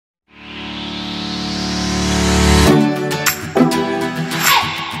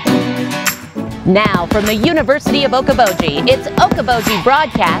Now, from the University of Okoboji, it's Okoboji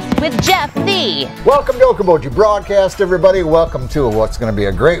Broadcast with Jeff Thee. Welcome to Okoboji Broadcast, everybody. Welcome to what's going to be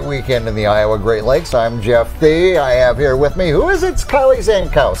a great weekend in the Iowa Great Lakes. I'm Jeff Thee. I have here with me, who is it? It's Kiley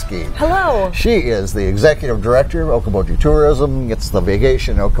Zankowski. Hello. She is the Executive Director of Okoboji Tourism. It's the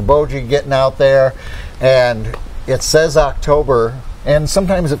vacation Okoboji getting out there. And it says October. And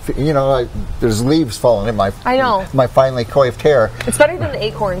sometimes, there's leaves falling in my finely coiffed hair. It's better than the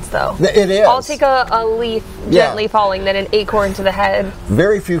acorns, though. It is. I'll take a leaf gently falling than an acorn to the head.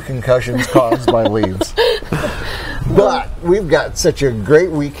 Very few concussions caused by leaves. But we've got such a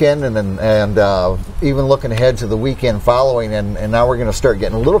great weekend, and even looking ahead to the weekend following, and now we're going to start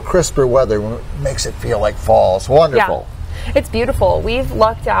getting a little crisper weather. It makes it feel like fall. It's wonderful. Yeah. It's beautiful. We've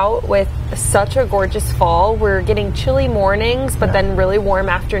lucked out with such a gorgeous fall. We're getting chilly mornings, but then really warm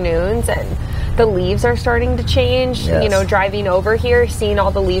afternoons, and the leaves are starting to change. Yes. You know, driving over here, seeing all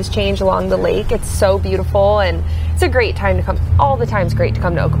the leaves change along the lake, it's so beautiful, and it's a great time to come. All the time's great to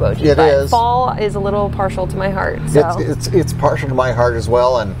come to Okoboji. It is. Fall is a little partial to my heart. So. It's partial to my heart as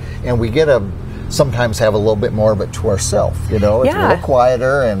well, and we get sometimes have a little bit more of it to ourselves. It's a little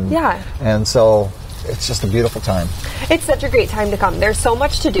quieter, and so. It's just a beautiful time. It's such a great time to come. There's so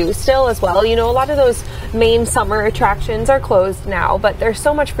much to do still as well. A lot of those main summer attractions are closed now, but there's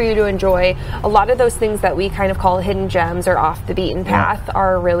so much for you to enjoy. A lot of those things that we kind of call hidden gems or off the beaten path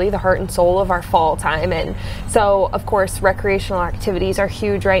are really the heart and soul of our fall time. And so, of course, recreational activities are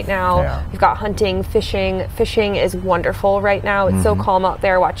huge right now. Yeah. You've got hunting, fishing. Fishing is wonderful right now. It's so calm out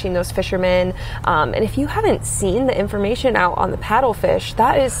there watching those fishermen. And if you haven't seen the information out on the paddlefish,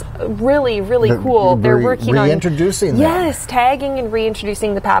 that is really, really cool. They're working on reintroducing them. Yes, tagging and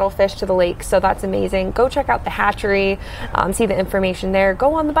reintroducing the paddlefish to the lake. So that's amazing. Go check out the hatchery, see the information there.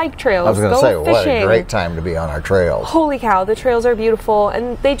 Go on the bike trails. I was going to say, fishing. what a great time to be on our trails. Holy cow, the trails are beautiful,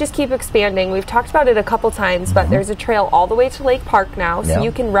 and they just keep expanding. We've talked about it a couple times, but there's a trail all the way to Lake Park now, so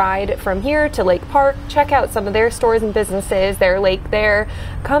you can ride from here to Lake Park, check out some of their stores and businesses, their lake there,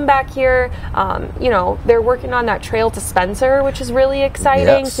 come back here. They're working on that trail to Spencer, which is really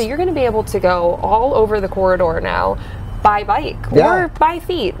exciting. Yes. So you're going to be able to go all over the corridor now by bike or by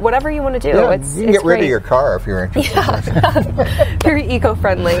feet, whatever you want to do. Yeah, it's you can get rid great. of your car if you're interested. Very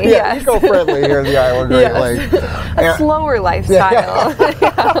eco-friendly. Yeah, eco-friendly here in the Iowa Great Lakes. A slower lifestyle.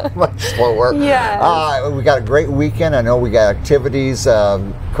 Much slower. Yeah. We got a great weekend. I know we got activities.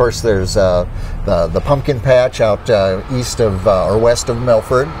 Of course, there's the pumpkin patch out east of or west of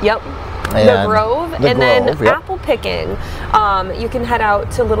Milford. Yep. The Grove, then apple picking. You can head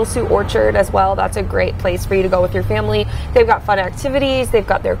out to Little Sioux Orchard as well. That's a great place for you to go with your family. They've got fun activities. They've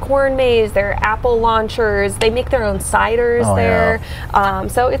got their corn maze, their apple launchers. They make their own ciders there. Yeah.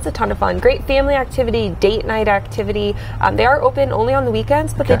 So it's a ton of fun. Great family activity, date night activity. They are open only on the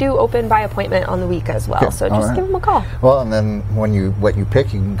weekends, but they do open by appointment on the week as well. Okay. So just give them a call. Well, and then what you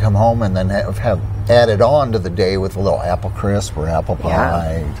pick, you can come home and then have added on to the day with a little apple crisp or apple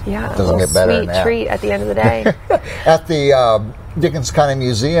pie. Yeah. It doesn't get better than that. Sweet treat at the end of the day. At the Dickens County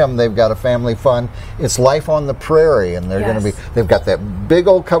Museum, they've got a family fun. It's Life on the Prairie, and they've got that big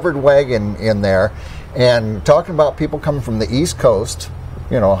old covered wagon in there, and talking about people coming from the East Coast,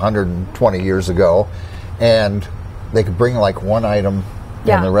 120 years ago, and they could bring like one item.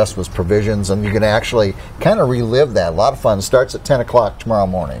 And the rest was provisions, and you can actually kind of relive that. A lot of fun. Starts at 10 o'clock tomorrow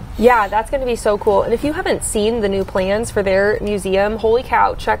morning. Yeah, that's going to be so cool. And if you haven't seen the new plans for their museum, holy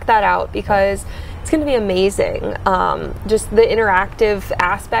cow, check that out, because it's going to be amazing. Just the interactive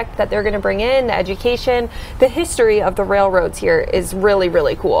aspect that they're going to bring in, the education, the history of the railroads here is really,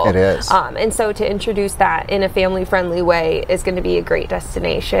 really cool. It is. And so to introduce that in a family-friendly way is going to be a great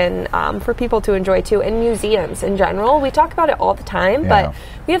destination for people to enjoy too, and museums in general. We talk about it all the time, but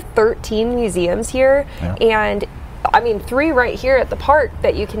we have 13 museums here, and 3 right here at the park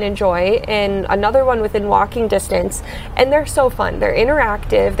that you can enjoy, and another one within walking distance, and they're so fun. They're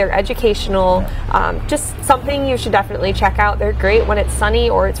interactive, they're educational, just something you should definitely check out. They're great when it's sunny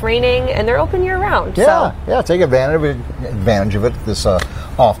or it's raining, and they're open year-round. Take advantage of it this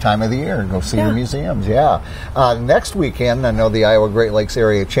off time of the year. Go see the museums. Next weekend, I know the Iowa Great Lakes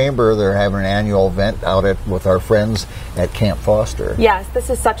Area Chamber, they're having an annual event out with our friends at Camp Foster. Yes, this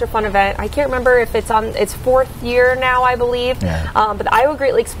is such a fun event. I can't remember if it's on its 4th year now, I believe. But the Iowa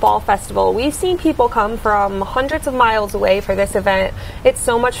Great Lakes Fall Festival, we've seen people come from hundreds of miles away for this event. It's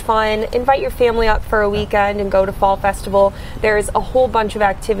so much fun. Invite your family up for a weekend and go to Fall Festival. There's a whole bunch of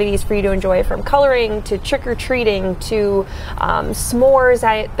activities for you to enjoy, from coloring to trick-or-treating to s'mores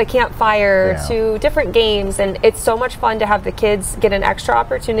at the campfire to different games, and it's so much fun to have the kids get an extra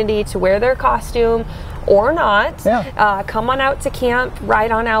opportunity to wear their costume or not. Yeah. Come on out to camp,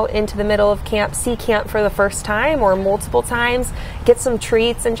 ride on out into the middle of camp, see camp for the first time or multiple times, get some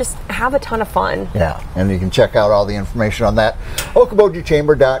treats, and just have a ton of fun. Yeah, and you can check out all the information on that,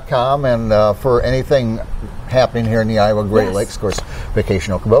 okobojichamber.com, and for anything happening here in the Iowa Great Lakes, of course,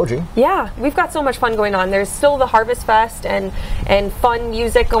 Vacation Okoboji. Yeah, we've got so much fun going on. There's still the Harvest Fest and fun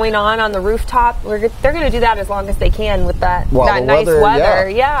music going on the rooftop. They're going to do that as long as they can with that nice weather.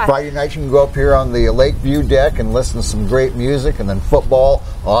 Yeah. Friday night you can go up here on the Lakeview deck and listen to some great music, and then football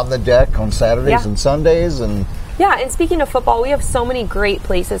on the deck on Saturdays and Sundays. And yeah, and speaking of football, we have so many great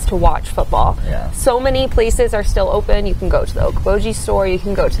places to watch football. Yeah. So many places are still open. You can go to the Okoboji store, you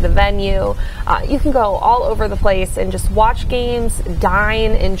can go to the venue, you can go all over the place and just watch games,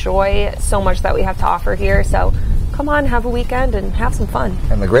 dine, enjoy so much that we have to offer here. So come on, have a weekend and have some fun.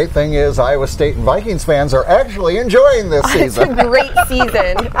 And the great thing is Iowa State and Vikings fans are actually enjoying this season. It's a great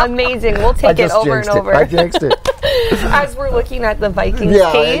season. Amazing. We'll take it over and over. I jinxed it. As we're looking at the Vikings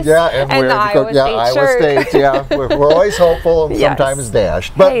case and the Iowa State shirt. We're always hopeful and sometimes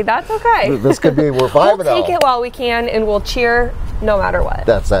dashed. But hey, that's okay. This could be, we're 5-0. We'll take it while we can, and we'll cheer no matter what.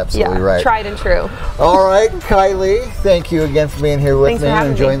 That's absolutely right. Tried and true. All right, Kiley, thank you again for being here with me and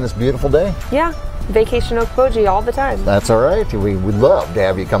enjoying this beautiful day. Yeah. Vacation Okoboji all the time. That's all right. We would love to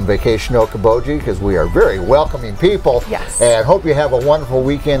have you come Vacation Okoboji because we are very welcoming people. Yes. And hope you have a wonderful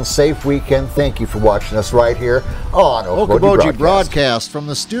weekend, safe weekend. Thank you for watching us right here on Okoboji Broadcast from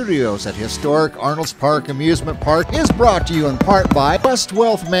the studios at historic Arnold's Park Amusement Park is brought to you in part by West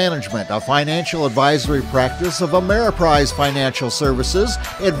Wealth Management, a financial advisory practice of Ameriprise Financial Services.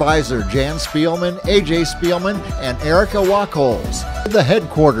 Advisor Jan Spielman, AJ Spielman, and Erica Wachholz. The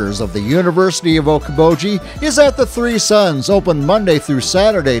headquarters of the University of Okoboji is at the Three Sons, open Monday through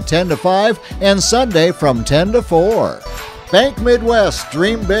Saturday 10 to 5 and Sunday from 10 to 4. Bank Midwest,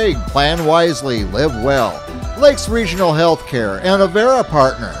 dream big, plan wisely, live well. Lakes Regional Healthcare and Avera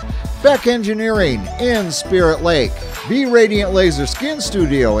Partner. Beck Engineering in Spirit Lake. Be Radiant Laser Skin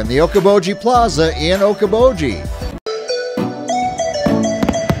Studio in the Okoboji Plaza in Okoboji.